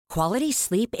Quality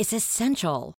sleep is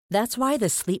essential. That's why the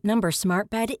Sleep Number Smart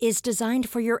Bed is designed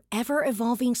for your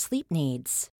ever-evolving sleep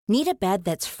needs. Need a bed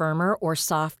that's firmer or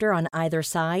softer on either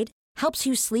side? Helps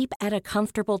you sleep at a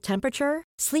comfortable temperature?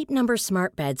 Sleep Number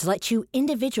Smart Beds let you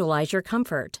individualize your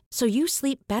comfort, so you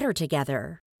sleep better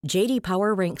together. J.D.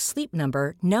 Power ranks Sleep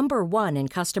Number number 1 in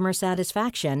customer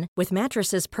satisfaction with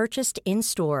mattresses purchased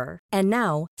in-store. And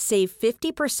now, save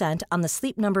 50% on the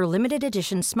Sleep Number Limited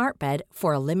Edition Smart Bed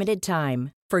for a limited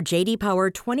time. For J.D. Power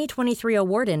 2023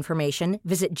 award information,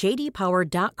 visit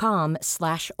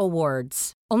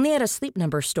jdpower.com/awards. Only at a Sleep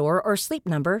Number store or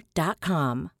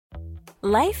sleepnumber.com.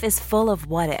 Life is full of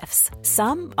what-ifs.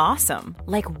 Some awesome,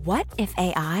 like what if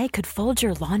AI could fold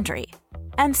your laundry?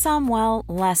 And some, well,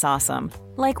 less awesome,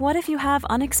 like what if you have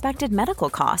unexpected medical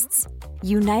costs?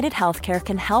 United Healthcare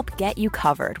can help get you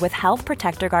covered with Health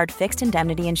Protector Guard fixed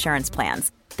indemnity insurance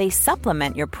plans. They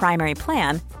supplement your primary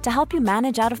plan to help you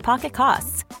manage out-of-pocket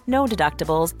costs. No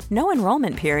deductibles, no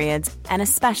enrollment periods, and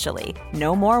especially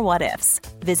no more what-ifs.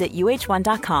 Visit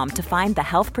uh1.com to find the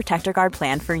Health Protector Guard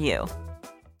plan for you.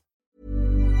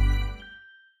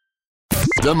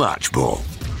 The Match Ball.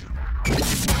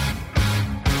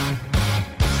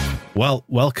 Well,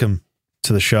 welcome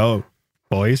to the show,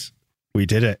 boys. We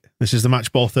did it. This is the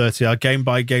Match Ball 30, our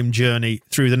game-by-game journey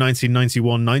through the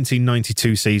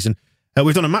 1991-1992 season.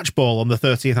 We've done a match ball on the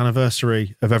 30th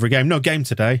anniversary of every game. No game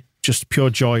today, just pure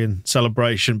joy and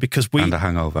celebration because we... And a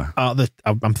hangover.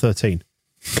 I'm 13.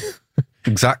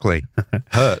 Exactly.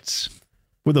 Hurts.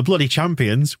 We're the bloody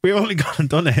champions. We only gone and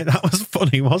done it. That was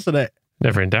funny, wasn't it?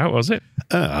 Never in doubt, was it?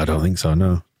 I don't think so,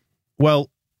 no. Well,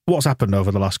 what's happened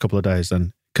over the last couple of days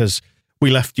then? Because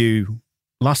we left you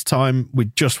last time,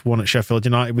 we just won at Sheffield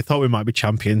United. We thought we might be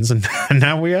champions, and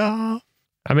now we are.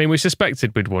 I mean, we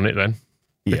suspected we'd won it then.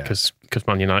 Yeah. Because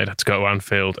Man United had to go to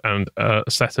Anfield and a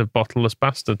set of bottleless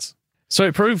bastards. So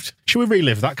it proved. Should we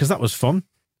relive that? Because that was fun.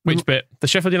 Which bit? The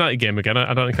Sheffield United game again?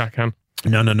 I don't think I can.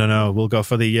 No. We'll go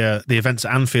for the events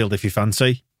at Anfield if you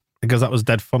fancy, because that was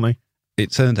dead funny.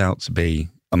 It turned out to be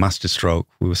a masterstroke.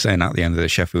 We were saying at the end of the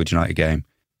Sheffield United game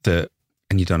that,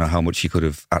 and you don't know how much he could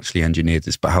have actually engineered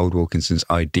this, but Howard Wilkinson's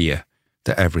idea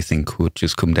that everything could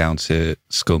just come down to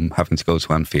Scum having to go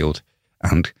to Anfield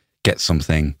and get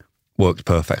something worked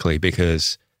perfectly,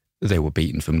 because they were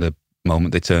beaten from the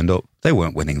moment they turned up. They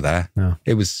weren't winning there. No.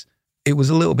 It was a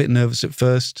little bit nervous at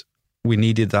first. We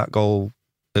needed that goal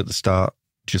at the start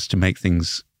just to make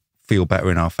things feel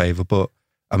better in our favour. But,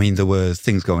 I mean, there were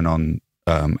things going on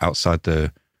outside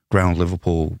the ground.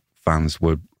 Liverpool fans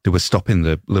were stopping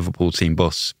the Liverpool team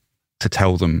bus to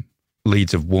tell them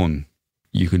Leeds have won.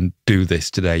 You can do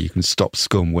this today. You can stop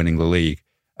Scum winning the league.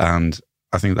 And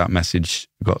I think that message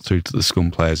got through to the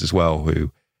Scum players as well,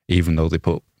 who, even though they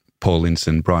put Paul Ince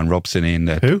and Brian Robson in,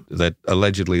 they're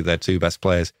allegedly their two best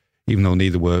players, even though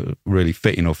neither were really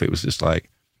fit enough, it was just like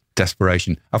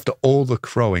desperation. After all the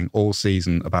crowing all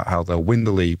season about how they'll win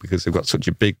the league because they've got such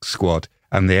a big squad,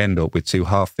 and they end up with two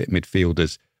half-fit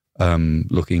midfielders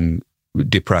looking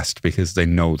depressed because they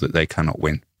know that they cannot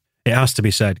win. It has to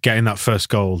be said, getting that first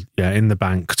goal in the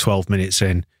bank, 12 minutes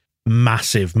in,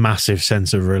 massive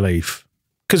sense of relief.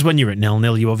 Because when you're at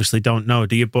 0-0, you obviously don't know,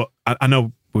 do you? But I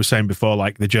know we were saying before,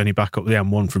 like the journey back up the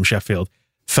M1 from Sheffield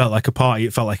felt like a party,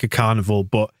 it felt like a carnival,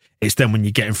 but it's then when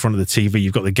you get in front of the TV,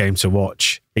 you've got the game to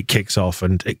watch, it kicks off,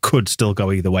 and it could still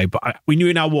go either way. But we knew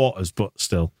in our waters, but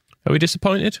still. Are we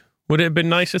disappointed? Would it have been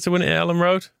nicer to win it at Ellen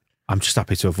Road? I'm just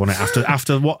happy to have won it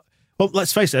after what... Well,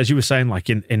 let's face it, as you were saying, like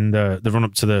in the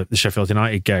run-up to the Sheffield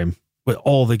United game, with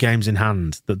all the games in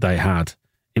hand that they had,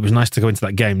 it was nice to go into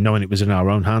that game knowing it was in our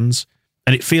own hands.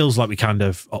 And it feels like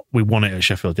we won it at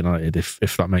Sheffield United,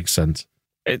 if that makes sense.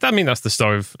 I mean, that's the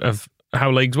story of how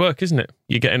leagues work, isn't it?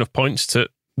 You get enough points to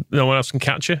no one else can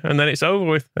catch you, and then it's over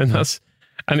with. And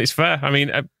it's fair. I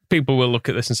mean, people will look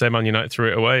at this and say Man United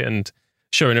threw it away, and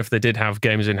sure enough, they did have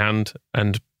games in hand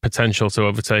and potential to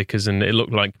overtake us, and it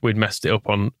looked like we'd messed it up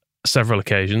on several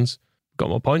occasions. Got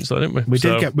more points though, didn't we?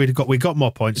 We got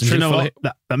more points. And you know what?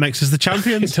 That makes us the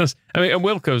champions. It does. I mean, and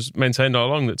Wilco's maintained all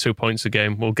along that 2 points a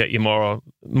game will get you more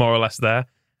or less there,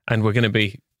 and we're going to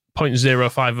be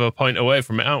 0.05 of a point away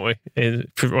from it, aren't we?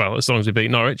 Well, as long as we beat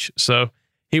Norwich. So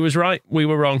he was right, we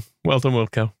were wrong. Well done,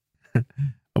 Wilco.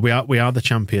 We are the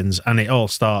champions, and it all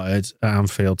started at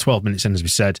Anfield. 12 minutes in, as we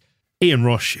said. Ian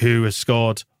Rush, who has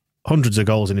scored hundreds of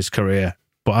goals in his career,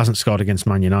 but hasn't scored against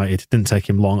Man United. It didn't take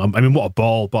him long. I mean, what a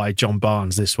ball by John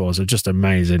Barnes this was. It was just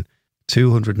amazing.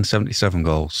 277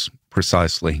 goals,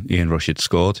 precisely, Ian Rush had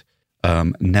scored.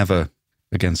 Never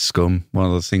against Scum. One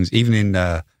of those things, even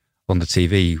on the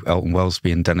TV, Elton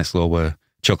Wellesby and Dennis Law were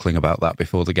chuckling about that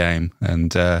before the game.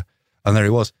 And there he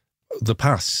was. the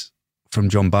pass from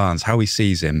John Barnes, how he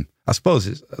sees him, I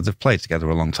suppose they've played together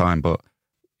a long time, but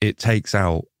it takes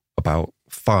out about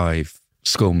 5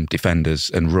 scum defenders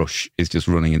and Rush is just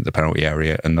running into the penalty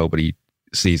area and nobody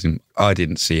sees him. I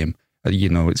didn't see him.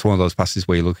 It's one of those passes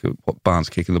where you look at what Barnes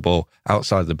kicking the ball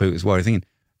outside the boot as well. You're thinking,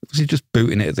 was he just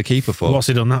booting it at the keeper for? What's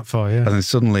he done that for, yeah? And then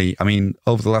suddenly, I mean,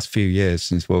 over the last few years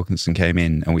since Wilkinson came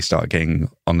in and we started getting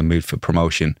on the mood for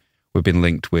promotion, we've been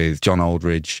linked with John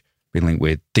Aldridge, been linked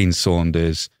with Dean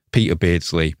Saunders, Peter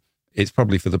Beardsley. It's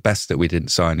probably for the best that we didn't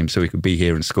sign him so he could be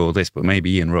here and score this, but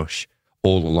maybe Ian Rush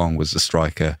all along was the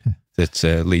striker that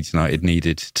Leeds United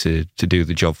needed to do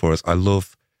the job for us. I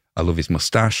love his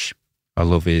moustache. I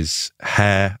love his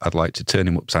hair. I'd like to turn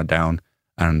him upside down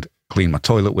and clean my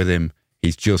toilet with him.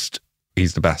 He's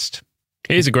the best.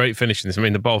 It is a great finish in this. I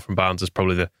mean, the ball from Barnes is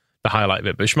probably the highlight of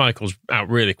it, but Schmeichel's out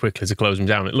really quickly to close him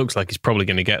down. It looks like he's probably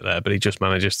going to get there, but he just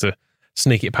manages to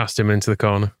sneak it past him into the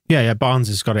corner. Yeah, Barnes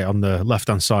has got it on the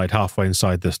left-hand side, halfway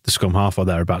inside the scum half or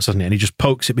thereabouts, doesn't he? And he just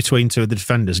pokes it between 2 of the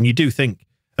defenders. And you do think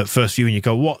at first view, and you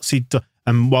go, what's he done?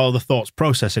 And while the thought's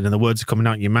processing and the words are coming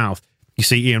out of your mouth, you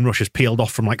see Ian Rush has peeled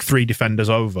off from like 3 defenders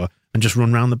over and just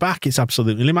run round the back. It's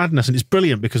absolutely madness, and it's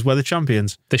brilliant because we're the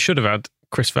champions. They should have had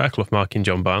Chris Fairclough marking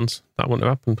John Barnes. That wouldn't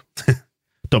have happened.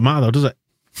 Don't matter though, does it?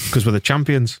 Because we're the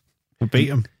champions. We beat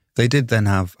them. They did then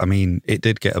have, I mean, it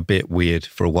did get a bit weird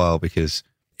for a while because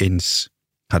Ince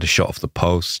had a shot off the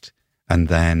post and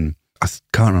then I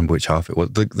can't remember which half it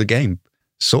was. The game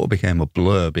sort of became a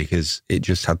blur because it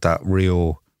just had that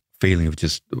real feeling of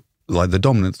just like the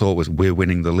dominant thought was we're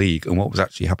winning the league, and what was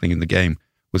actually happening in the game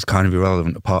was kind of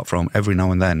irrelevant apart from every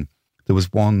now and then there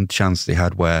was one chance they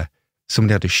had where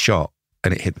somebody had a shot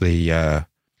and it hit it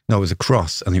was a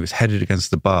cross and it was headed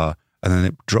against the bar and then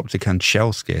it dropped to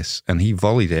Kanchelskis and he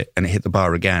volleyed it and it hit the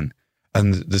bar again.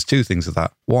 And there's 2 things of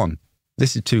that. 1,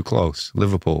 this is too close.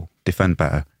 Liverpool, defend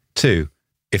better. 2,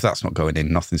 if that's not going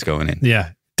in, nothing's going in.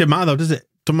 Yeah. Didn't matter though, does it?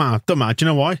 Don't matter. Do you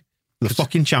know why? The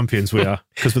fucking champions we are,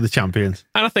 because we're the champions.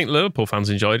 And I think Liverpool fans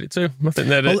enjoyed it too. I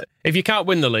think if you can't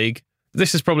win the league,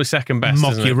 this is probably second best.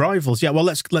 Mock your rivals. Yeah, well,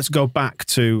 let's go back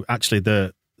to actually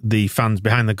the fans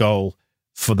behind the goal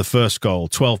for the first goal,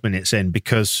 12 minutes in,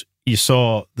 because you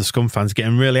saw the scum fans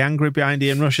getting really angry behind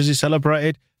Ian Rush as he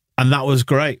celebrated, and that was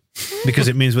great because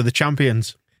it means we're the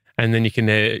champions. And then you can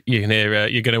hear you're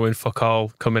going to win fuck all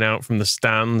coming out from the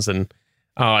stands, and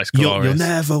it's glorious. You'll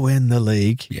never win the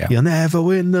league. Yeah. You'll never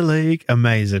win the league.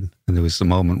 Amazing. And there was the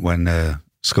moment when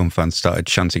scum fans started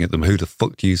chanting at them, "Who the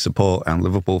fuck do you support?" And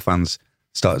Liverpool fans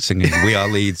started singing, "We are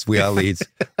Leeds, we are Leeds,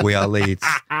 we are Leeds."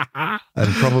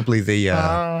 And probably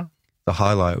the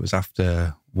highlight was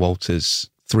after Walters,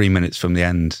 3 minutes from the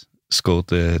end, scored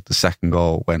the second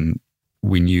goal when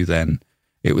we knew then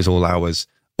it was all ours.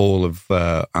 All of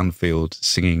Anfield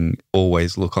singing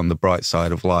 "Always Look on the Bright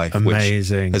Side of Life."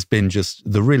 Amazing. Which has been just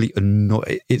the really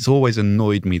it's always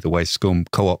annoyed me the way Scum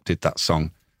co-opted that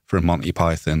song from Monty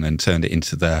Python and turned it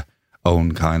into their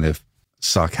own kind of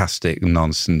sarcastic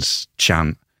nonsense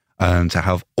chant, and to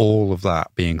have all of that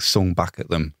being sung back at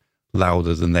them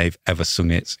louder than they've ever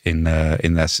sung it in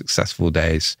their successful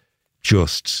days.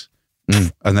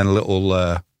 And then a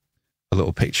little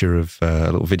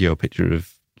video picture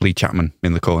of Lee Chapman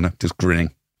in the corner, just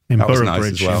grinning. That was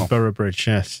nice as well. In Boroughbridge,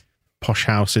 yes. Posh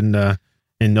house in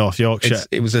North Yorkshire.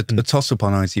 It was a toss-up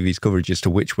on ITV's coverage as to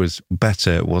which was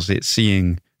better. Was it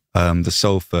seeing the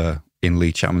sofa in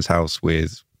Lee Chapman's house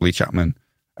with Lee Chapman,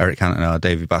 Eric Cantona,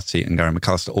 David Batty and Gary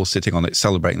McAllister all sitting on it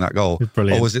celebrating that goal?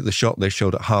 Brilliant. Or was it the shot they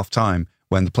showed at half-time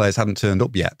when the players hadn't turned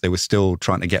up yet? They were still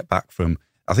trying to get back from,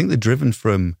 I think they'd driven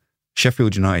from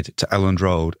Sheffield United to Elland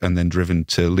Road and then driven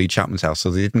to Lee Chapman's house,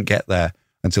 so they didn't get there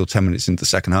until 10 minutes into the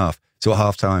second half. So at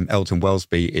half-time, Elton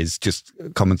Wellesby is just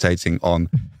commentating on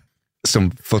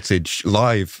some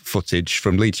live footage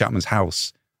from Lee Chapman's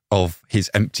house of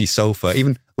his empty sofa.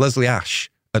 Even Leslie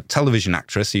Ash, a television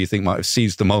actress who you think might have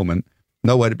seized the moment,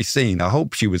 nowhere to be seen. I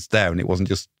hope she was there and it wasn't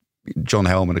just John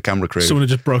Helm and a camera crew. Someone had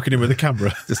just broken in with a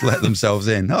camera. Just let themselves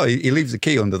in. Oh, he leaves the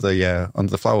key under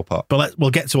the flower pot. But we'll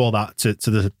get to all that,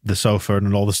 to the sofa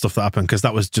and all the stuff that happened, because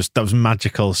that was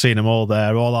magical, seeing them all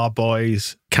there, all our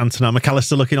boys, Cantona,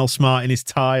 McAllister looking all smart in his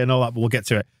tie and all that, but we'll get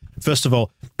to it. First of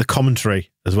all, the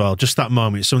commentary as well, just that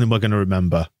moment, it's something we're going to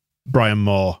remember. Brian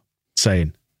Moore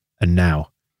saying, "And now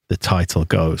the title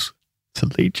goes to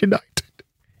Leeds United."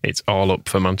 It's all up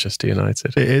for Manchester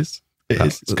United. It is.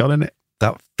 It's got in it.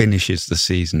 That finishes the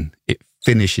season. It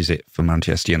finishes it for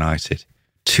Manchester United.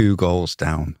 2 goals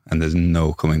down, and there's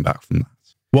no coming back from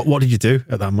that. What did you do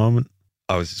at that moment?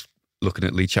 I was looking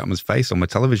at Lee Chapman's face on my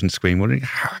television screen, wondering,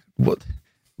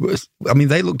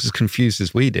 they looked as confused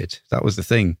as we did. That was the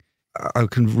thing. I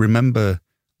can remember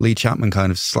Lee Chapman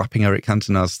kind of slapping Eric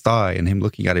Cantona's thigh and him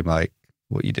looking at him like,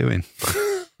 what are you doing?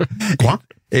 What?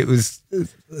 It was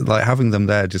like having them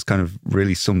there just kind of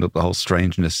really summed up the whole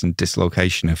strangeness and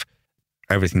dislocation of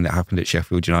everything that happened at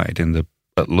Sheffield United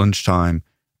at lunchtime,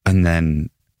 and then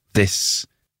this,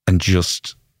 and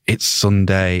just it's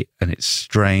Sunday and it's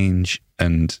strange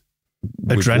and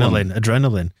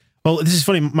adrenaline. Well, this is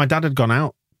funny. My dad had gone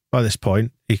out by this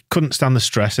point. He couldn't stand the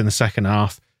stress in the second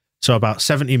half. So about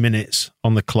 70 minutes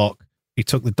on the clock, he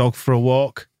took the dog for a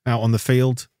walk out on the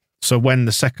field. So when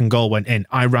the second goal went in,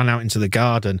 I ran out into the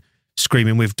garden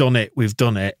screaming, we've done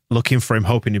it, looking for him,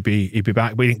 hoping he'd be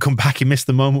back. But he didn't come back. He missed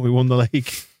the moment we won the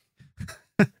league.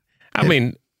 I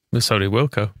mean, so did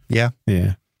Wilco. Yeah.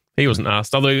 He wasn't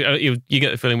asked. Although you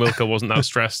get the feeling Wilco wasn't that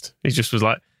stressed. He just was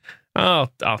like, oh,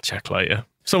 I'll check later.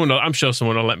 I'm sure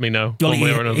someone will let me know one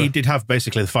way or another. He did have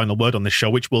basically the final word on this show,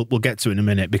 which we'll get to in a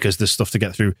minute because there's stuff to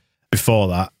get through before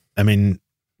that. I mean,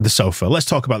 the sofa. Let's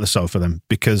talk about the sofa then,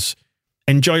 because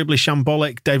enjoyably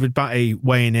shambolic, David Batty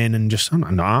weighing in and just,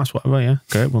 I'm not asked, whatever, yeah,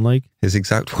 great, one league. His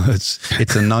exact words,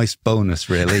 it's a nice bonus,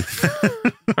 really.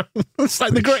 It's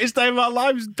like the greatest day of our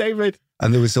lives, David.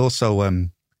 And there was also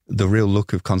the real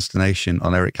look of consternation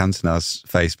on Eric Cantona's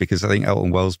face, because I think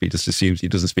Elton Wellesby just assumes he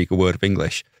doesn't speak a word of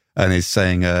English and is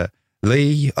saying,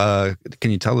 Lee,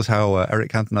 can you tell us how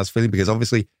Eric Cantona's feeling? Because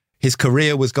obviously his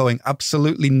career was going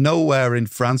absolutely nowhere in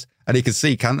France, and he could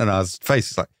see Cantona's face.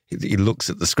 It's like, he looks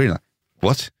at the screen like,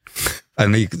 what?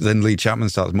 And then Lee Chapman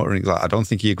starts muttering, like, I don't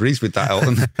think he agrees with that,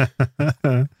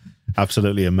 Elton.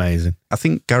 Absolutely amazing. I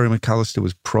think Gary McAllister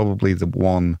was probably the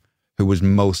one who was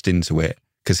most into it,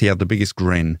 because he had the biggest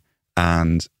grin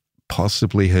and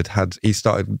possibly he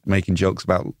started making jokes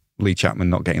about Lee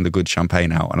Chapman not getting the good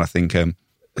champagne out. And I think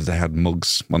they had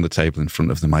mugs on the table in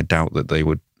front of them. I doubt that they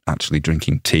were actually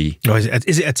drinking tea. Oh, is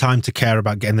it a time to care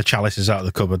about getting the chalices out of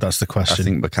the cupboard? That's the question. I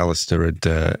think McAllister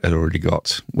had already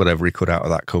got whatever he could out of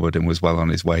that cupboard and was well on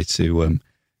his way to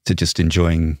just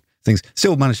enjoying things.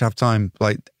 Still managed to have time.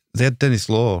 Like, they had Dennis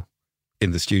Law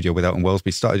in the studio with Elton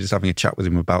Wellesby, started just having a chat with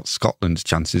him about Scotland's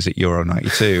chances at Euro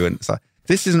 92. And it's like,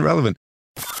 this isn't relevant.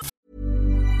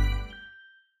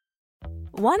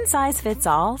 One size fits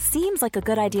all seems like a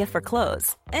good idea for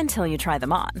clothes until you try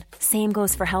them on. Same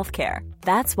goes for healthcare.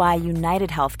 That's why United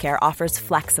Healthcare offers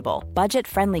flexible,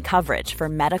 budget-friendly coverage for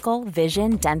medical,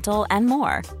 vision, dental, and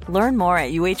more. Learn more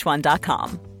at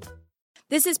uh1.com.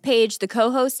 This is Paige, the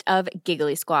co-host of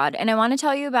Giggly Squad, and I want to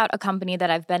tell you about a company that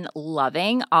I've been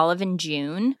loving, Olive &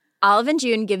 June. Olive &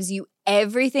 June gives you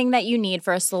everything that you need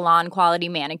for a salon-quality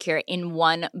manicure in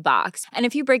one box. And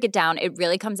if you break it down, it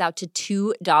really comes out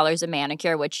to $2 a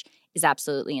manicure, which is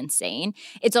absolutely insane.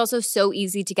 It's also so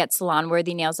easy to get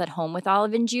salon-worthy nails at home with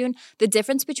Olive & June. The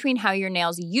difference between how your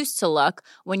nails used to look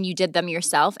when you did them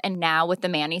yourself and now with the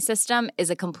Mani system is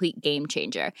a complete game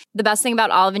changer. The best thing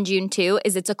about Olive & June, too,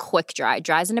 is it's a quick dry.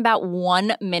 Dries in about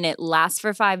 1 minute, lasts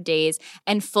for 5 days,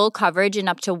 and full coverage in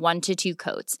up to 1 to 2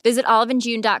 coats. Visit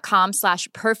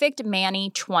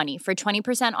oliveandjune.com/perfectmani20 for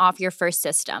 20% off your first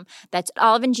system. That's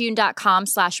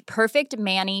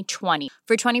oliveandjune.com/perfectmani20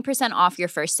 for 20% off your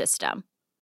first system.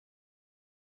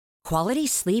 Quality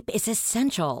sleep is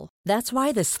essential. That's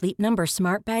why the Sleep Number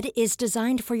Smart Bed is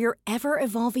designed for your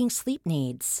ever-evolving sleep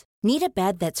needs. Need a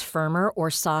bed that's firmer or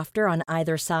softer on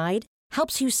either side?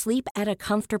 Helps you sleep at a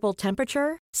comfortable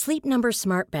temperature? Sleep Number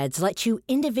Smart Beds let you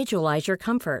individualize your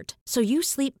comfort, so you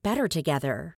sleep better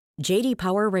together. J.D.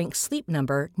 Power ranks Sleep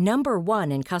Number number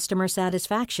 1 in customer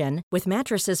satisfaction with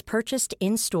mattresses purchased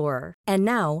in-store. And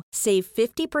now, save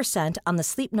 50% on the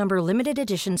Sleep Number Limited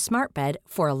Edition Smart Bed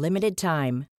for a limited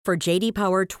time. For J.D.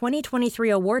 Power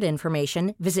 2023 award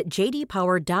information, visit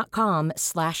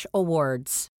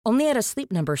jdpower.com/awards. Only at a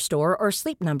Sleep Number store or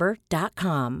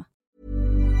sleepnumber.com.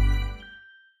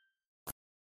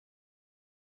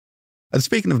 And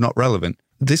speaking of not relevant,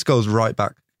 this goes right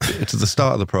back to the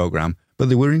start of the programme, but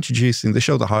they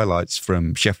showed the highlights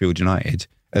from Sheffield United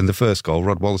and the first goal,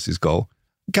 Rod Wallace's goal.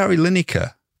 Gary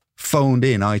Lineker phoned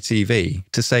in ITV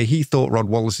to say he thought Rod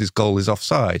Wallace's goal is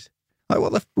offside.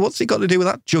 Like, what's he got to do with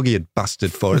that jug-eared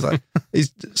bastard for? It's like,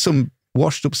 he's some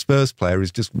washed-up Spurs player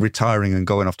who's just retiring and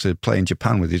going off to play in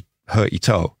Japan with his hurty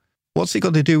toe. What's he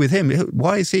got to do with him?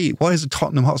 Why is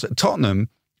Tottenham Hotspur? Tottenham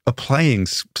are playing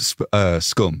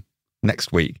Scum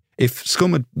next week. If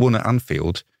Scum had won at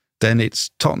Anfield, then it's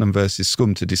Tottenham versus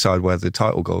Scum to decide where the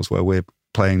title goes, where we're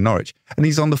playing Norwich. And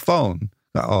he's on the phone.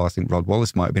 Like, I think Rod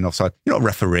Wallace might have been offside. You're not a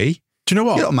referee. Do you know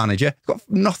what? You're not a manager. It's got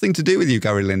nothing to do with you,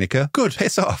 Gary Lineker. Good.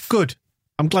 Piss off. Good.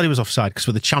 I'm glad he was offside because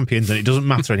we're the champions and it doesn't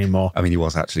matter anymore. I mean, he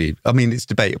was actually. I mean, it's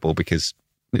debatable because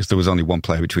There was only one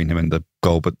player between him and the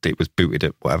goal, but it was booted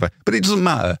at whatever. But it doesn't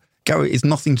matter. Gary, it's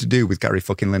nothing to do with Gary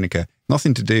fucking Lineker.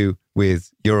 Nothing to do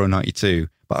with Euro 92.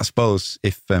 But I suppose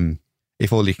if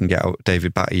all you can get out of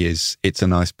David Batty is it's a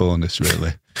nice bonus,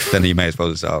 really, then you may as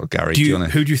well say, Gary,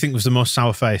 who do you think was the most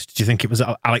sour-faced? Do you think it was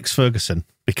Alex Ferguson?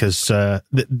 Because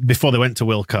before they went to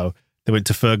Wilco, they went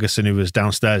to Ferguson, who was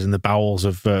downstairs in the bowels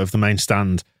of the main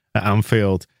stand at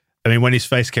Anfield. I mean, when his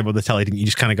face came on the telly, didn't you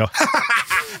just kind of go...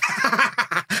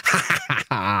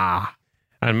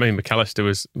 And maybe McAllister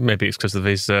was, maybe it's because of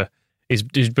his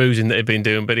boozing that he'd been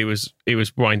doing, but he was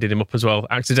winding him up as well,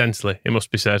 accidentally, it must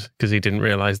be said, because he didn't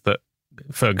realise that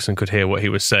Ferguson could hear what he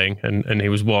was saying, and he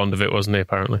was warned of it, wasn't he,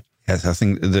 apparently? Yes, I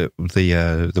think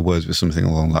the words were something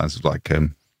along the lines of like,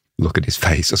 look at his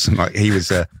face or something. Like he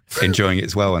was enjoying it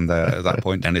as well, and at that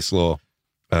point, Dennis Law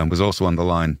was also on the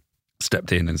line,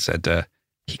 stepped in and said,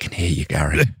 he can hear you,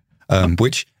 Gary.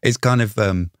 Which is kind of,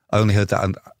 I only heard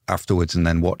that afterwards, and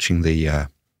then watching the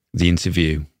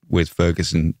interview with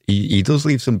Ferguson, he does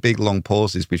leave some big long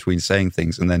pauses between saying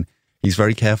things, and then he's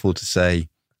very careful to say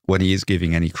when he is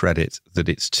giving any credit that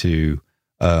it's to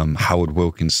Howard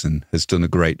Wilkinson has done a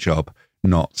great job,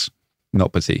 not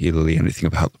particularly anything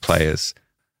about the players.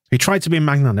 He tried to be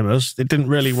magnanimous. It didn't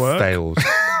really work. Failed.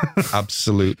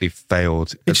 Absolutely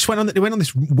failed. It just went on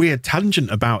this weird tangent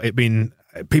about it being,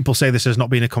 people say this has not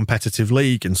been a competitive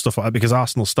league and stuff like that because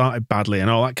Arsenal started badly and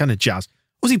all that kind of jazz.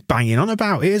 What was he banging on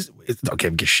about? Don't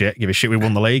give a shit. Give a shit. We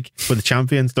won the league. We're the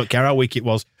champions. Don't care how weak it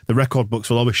was. The record books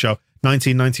will always show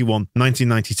 1991,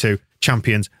 1992,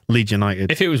 champions, Leeds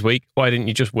United. If it was weak, why didn't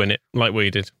you just win it like we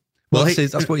did? Well,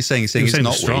 that's what he's saying. He's saying it's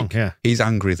not strong, weak. Yeah. He's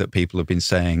angry that people have been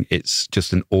saying it's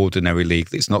just an ordinary league.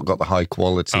 It's not got the high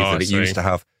quality that it used to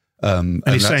have. And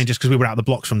he's saying just because we were out of the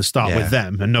blocks from the start with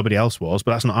them and nobody else was,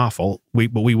 but that's not our fault. We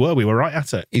were right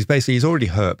at it. He's already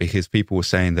hurt because people were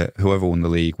saying that whoever won the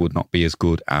league would not be as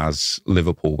good as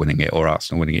Liverpool winning it or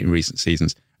Arsenal winning it in recent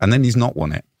seasons. And then he's not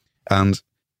won it. And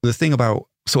the thing about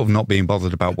sort of not being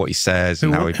bothered about what he says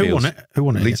and how he feels. Who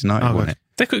won it? Leeds United won it.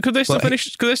 Could they still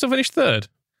finish third?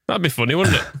 That'd be funny,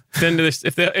 wouldn't it? At the end of this,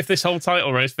 if this whole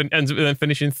title race ends up with them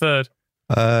finishing third.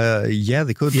 Yeah,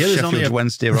 they could. Yeah, Sheffield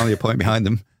Wednesday are only a point behind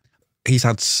them. He's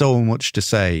had so much to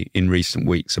say in recent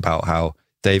weeks about how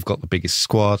they've got the biggest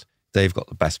squad, they've got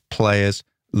the best players.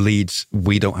 Leeds,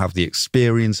 we don't have the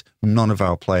experience. None of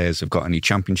our players have got any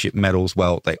championship medals.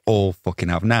 Well, they all fucking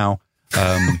have now.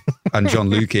 And John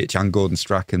Lukic and Gordon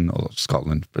Strachan, or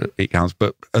Scotland, but it counts,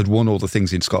 but had won all the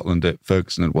things in Scotland that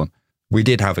Ferguson had won. We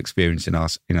did have experience in our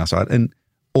side, and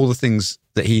all the things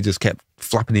that he just kept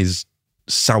flapping his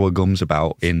sour gums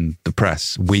about in the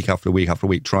press week after week after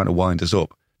week, trying to wind us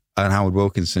up. And Howard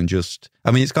Wilkinson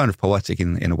it's kind of poetic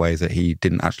in a way that he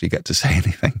didn't actually get to say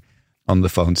anything on the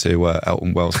phone to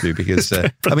Elton Wellesby because,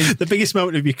 the biggest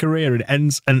moment of your career, it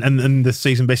ends and the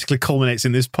season basically culminates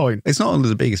in this point. It's not only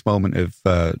the biggest moment of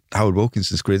Howard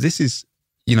Wilkinson's career. This is,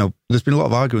 there's been a lot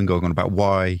of arguing going on about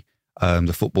why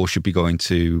the football should be going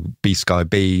to be Sky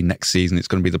B next season. It's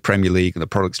going to be the Premier League and the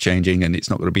product's changing and it's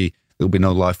not going to be, there'll be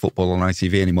no live football on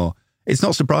ITV anymore. It's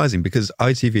not surprising because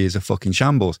ITV is a fucking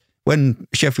shambles. When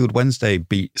Sheffield Wednesday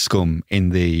beat Scum in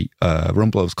the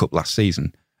Rumblers Cup last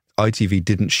season, ITV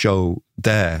didn't show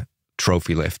their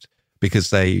trophy lift because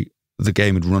the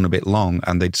game had run a bit long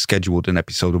and they'd scheduled an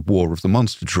episode of War of the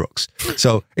Monster Trucks.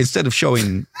 So instead of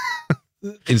showing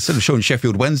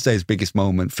Sheffield Wednesday's biggest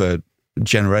moment for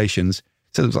generations,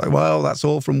 so it was like, well, that's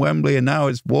all from Wembley and now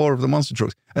it's War of the Monster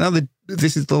Trucks. And now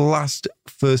this is the last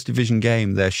First Division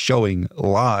game they're showing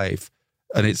live.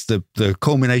 And it's the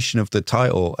culmination of the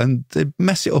title, and they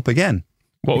mess it up again.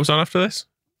 What was on after this?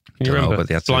 Can you remember? But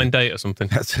they had Blind date or something?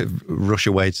 They had to rush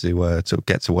away to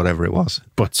get to whatever it was.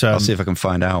 But I'll see if I can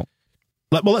find out.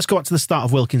 Let's go back to the start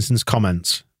of Wilkinson's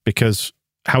comments, because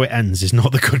how it ends is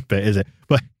not the good bit, is it?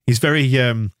 But he's very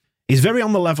on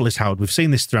the level as Howard. We've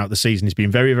seen this throughout the season. He's been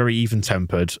very, very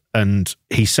even-tempered, and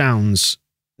he sounds,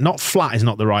 not flat is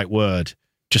not the right word,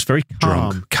 just very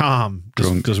calm.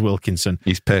 Does Wilkinson.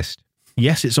 He's pissed.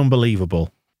 Yes, it's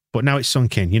unbelievable, but now it's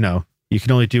sunk in. You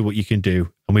can only do what you can do,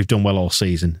 and we've done well all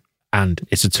season, and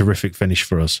it's a terrific finish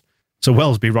for us. So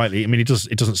Wellesby, rightly, it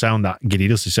doesn't sound that giddy,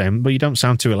 does he, saying, but you don't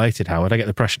sound too elated, Howard. I get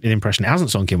the impression it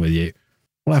hasn't sunk in with you.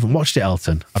 Well, I haven't watched it,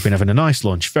 Elton. I've been having a nice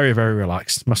lunch, very, very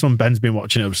relaxed. My son Ben's been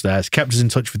watching it upstairs, kept us in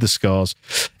touch with the scores.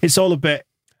 It's all a bit...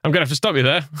 I'm going to have to stop you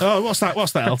there. Oh, what's that,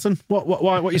 Elton? What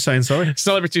are you saying, sorry?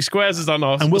 Celebrity Squares is on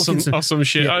or some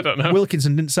shit, I don't know.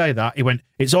 Wilkinson didn't say that. He went,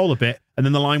 it's all a bit, and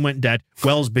then the line went dead.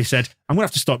 Wellesby said, I'm going to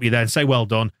have to stop you there and say, well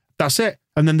done. That's it.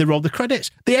 And then they rolled the credits.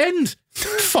 The end.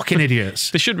 Fucking idiots.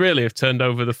 They should really have turned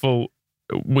over the full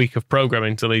week of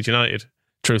programming to Leeds United.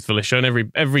 truthfully, showing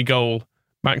every goal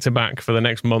back to back for the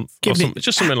next month. Just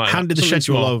something like that. Handed the Something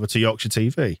schedule small. over to Yorkshire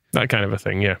TV. That kind of a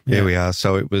thing, yeah. Here we are.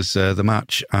 So it was the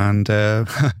match, and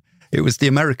it was the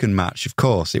American match, of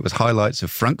course. It was highlights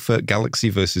of Frankfurt Galaxy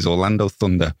versus Orlando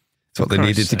Thunder. It's what they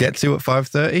needed to get to at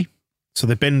 5:30. So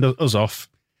they binned us off.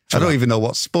 I don't even know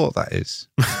what sport that is.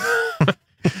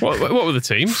 What were the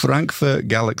teams? Frankfurt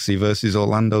Galaxy versus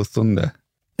Orlando Thunder.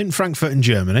 In Frankfurt in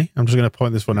Germany. I'm just going to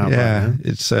point this one out. Yeah, right now.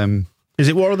 it's Is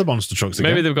it War of the Monster Trucks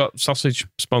again? Maybe they've got sausage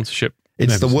sponsorship.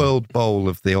 it's the Maybe so. World Bowl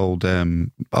of the old.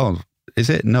 Is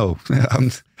it? No,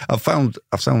 I found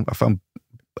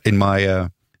in my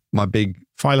my big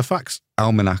File of facts.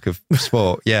 almanac of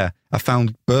sport. Yeah, I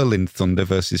found Berlin Thunder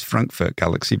versus Frankfurt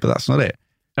Galaxy, but that's not it.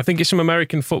 I think it's some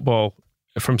American football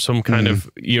from some kind of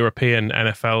European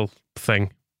NFL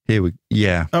thing.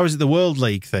 Yeah. Oh, is it the World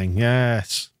League thing?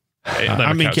 Yes.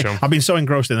 Let me catch on. I've been so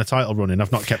engrossed in the title running,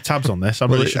 I've not kept tabs on this. I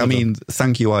really should have done.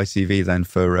 Thank you ITV then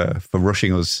for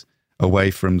rushing us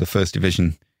away from the first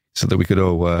division so that we could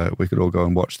all go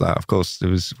and watch that. Of course,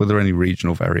 were there any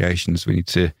regional variations we need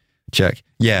to check?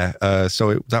 Yeah,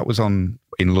 that was on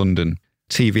in London.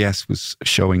 TVS was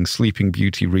showing Sleeping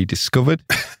Beauty Rediscovered.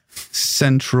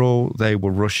 Central, they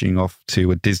were rushing off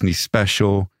to a Disney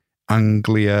special.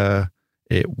 Anglia,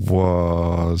 it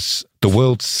was the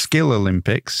World Skill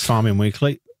Olympics. Farming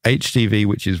Weekly. HTV,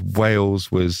 which is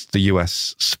Wales, was the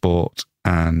US Sport,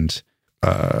 and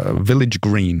Village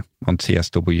Green on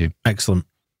TSW. Excellent.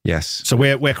 Yes. So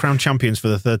we're crowned champions for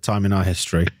the third time in our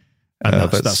history.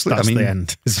 And that's the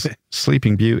end. Is it?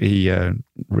 Sleeping Beauty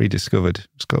Rediscovered.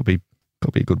 It's got to be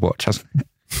a good watch, hasn't it?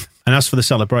 And as for the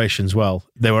celebrations, well,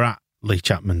 they were at Lee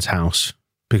Chapman's house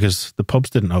because the pubs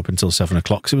didn't open until 7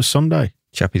 o'clock. So it was Sunday.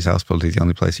 Chappie's house, probably the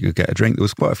only place you could get a drink. There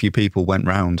was quite a few people went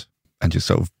round and just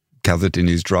sort of gathered in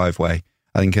his driveway.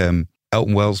 I think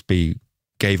Elton Wellesby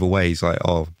gave away, he's like,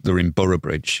 they're in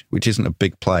Boroughbridge, which isn't a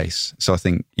big place. So I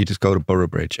think you just go to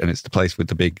Boroughbridge and it's the place with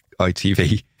the big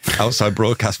ITV outside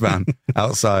broadcast van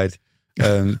outside.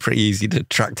 Pretty easy to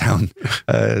track down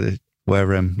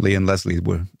where Lee and Leslie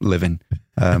were living.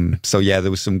 So yeah,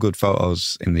 there was some good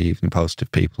photos in the Evening Post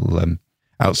of people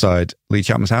outside Lee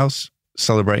Chapman's house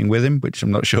celebrating with him, which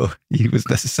I'm not sure he was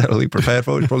necessarily prepared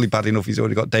for. It's probably bad enough he's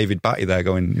already got David Batty there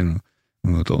going,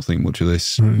 I don't think much of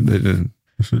this.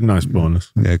 It's a nice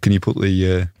bonus. Yeah, can you put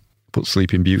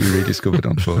Sleeping Beauty Rediscovered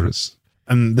on for us?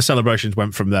 And the celebrations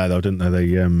went from there, though, didn't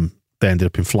they? They ended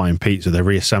up in Flying Pizza. They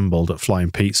reassembled at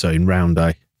Flying Pizza in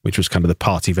Roundhay, which was kind of the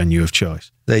party venue of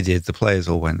choice. They did. The players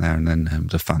all went there, and then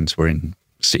the fans were in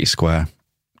City Square,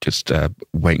 just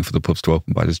waiting for the pubs to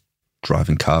open by just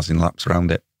driving cars in laps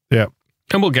around it. Yeah.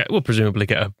 And we'll presumably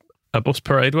get a bus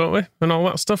parade, won't we? And all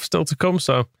that stuff still to come,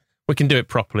 so we can do it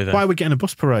properly then. Why are we getting a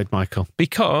bus parade, Michael?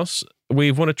 Because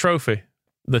we've won a trophy.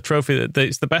 The trophy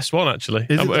it's the best one, actually.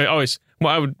 Is it?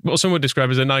 What some would describe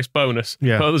as a nice bonus.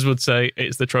 Yeah. But others would say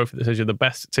it's the trophy that says you're the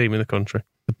best team in the country.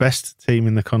 The best team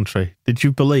in the country. Did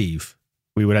you believe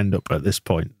we would end up at this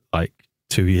point like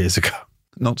 2 years ago?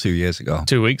 Not 2 years ago.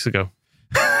 2 weeks ago.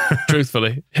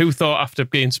 Truthfully, who thought after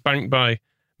being spanked by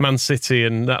Man City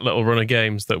and that little run of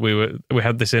games that we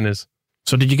had this in us?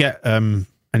 So did you get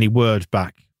any word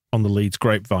back on the Leeds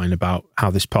grapevine about how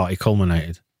this party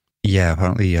culminated? Yeah,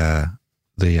 apparently there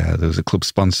was a club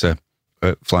sponsor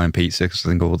at Flying Pizza because I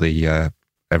think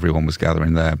everyone was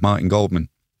gathering there. Martin Goldman.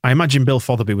 I imagine Bill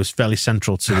Fotherby was fairly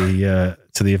central to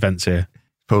the events here.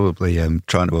 Probably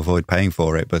trying to avoid paying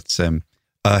for it, but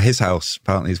his house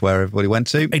apparently is where everybody went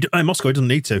to. In Moscow, he doesn't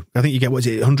need to. I think you get,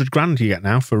 100 grand you get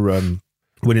now for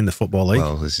winning the Football League?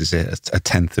 Well, this is it, a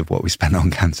tenth of what we spent on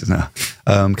Cantona.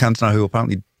 Cantona, who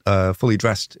apparently fully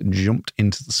dressed, jumped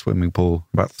into the swimming pool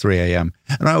about 3 a.m.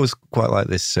 And I always quite like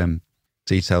this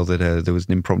detail that there was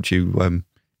an impromptu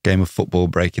game of football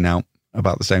breaking out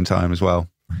about the same time as well.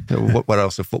 What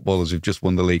else are footballers who've just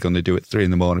won the league going to do at 3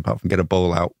 a.m, apart from get a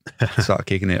ball out, start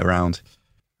kicking it around?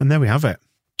 And there we have it.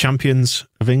 Champions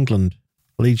of England,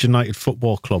 Leeds United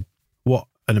Football Club. What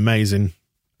an amazing,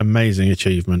 amazing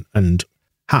achievement. And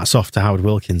hats off to Howard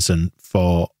Wilkinson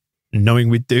for knowing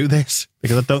we'd do this,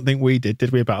 because I don't think we did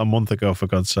we, about a month ago, for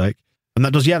God's sake. And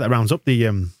that rounds up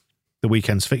the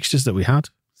weekend's fixtures that we had.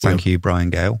 Thank you, Brian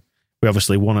Gale. We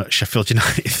obviously won at Sheffield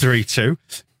United 3-2.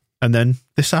 And then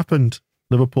this happened.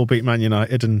 Liverpool beat Man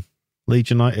United and Leeds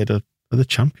United are the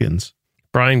champions.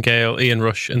 Brian Gale, Ian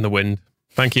Rush and the Wind.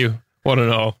 Thank you, one and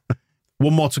all.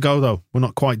 One more to go, though. We're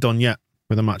not quite done yet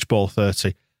with a match ball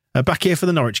 30. Back here for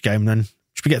the Norwich game, then.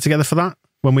 Should we get together for that?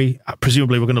 When we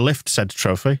presumably we're going to lift said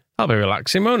trophy. That'll be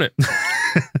relaxing, won't it?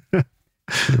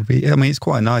 It's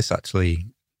quite nice, actually,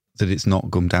 that it's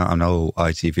not gummed out. I know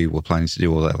ITV were planning to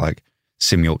do all their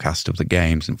simulcast of the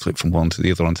games and flip from one to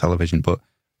the other on television. But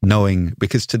knowing,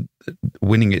 because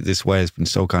winning it this way has been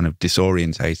so kind of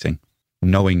disorientating,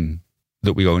 knowing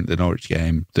that we go into the Norwich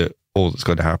game, that all that's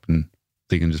going to happen,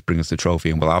 they can just bring us the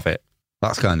trophy and we'll have it.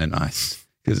 That's kind of nice.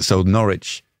 So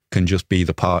Norwich can just be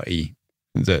the party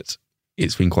that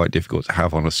it's been quite difficult to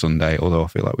have on a Sunday, although I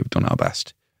feel like we've done our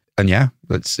best. And yeah,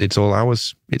 it's all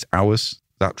ours. It's ours,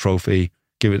 that trophy.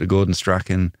 Give it to Gordon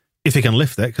Strachan. If he can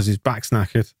lift it, because his back's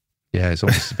knackered. Yeah, it's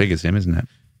almost as big as him, isn't it?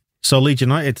 So Leeds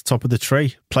United, top of the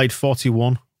tree, played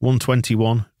 41, won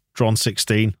 21, drawn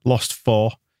 16, lost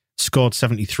 4, scored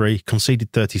 73,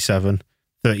 conceded 37,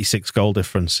 36 goal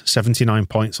difference, 79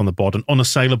 points on the board, an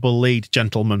unassailable lead,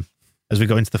 gentlemen, as we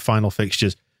go into the final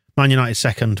fixtures. Man United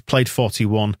second, played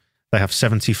 41, they have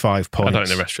 75 points. I don't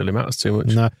think the rest really matters too much.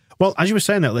 No. Well, as you were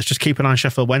saying that, let's just keep an eye on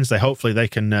Sheffield Wednesday. Hopefully they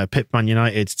can pip Man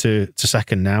United to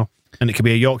second now, and it could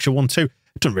be a Yorkshire 1-2. It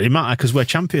doesn't really matter because we're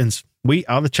champions. We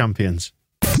are the champions.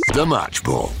 The Match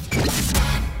Ball.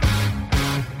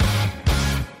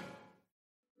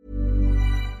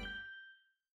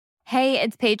 Hey,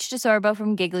 it's Paige DeSorbo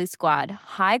from Giggly Squad.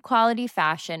 High quality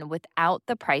fashion without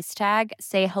the price tag.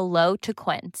 Say hello to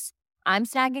Quince. I'm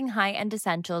snagging high-end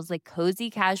essentials like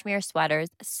cozy cashmere sweaters,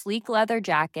 sleek leather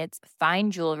jackets, fine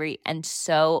jewelry, and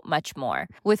so much more.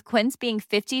 With Quince being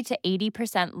 50 to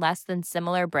 80% less than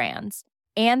similar brands.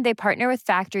 And they partner with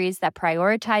factories that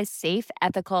prioritize safe,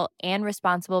 ethical, and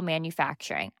responsible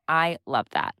manufacturing. I love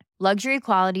that. Luxury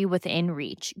quality within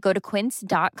reach. Go to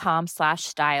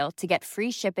quince.com/style to get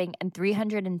free shipping and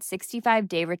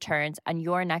 365-day returns on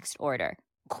your next order.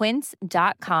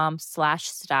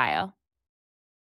 Quince.com/style.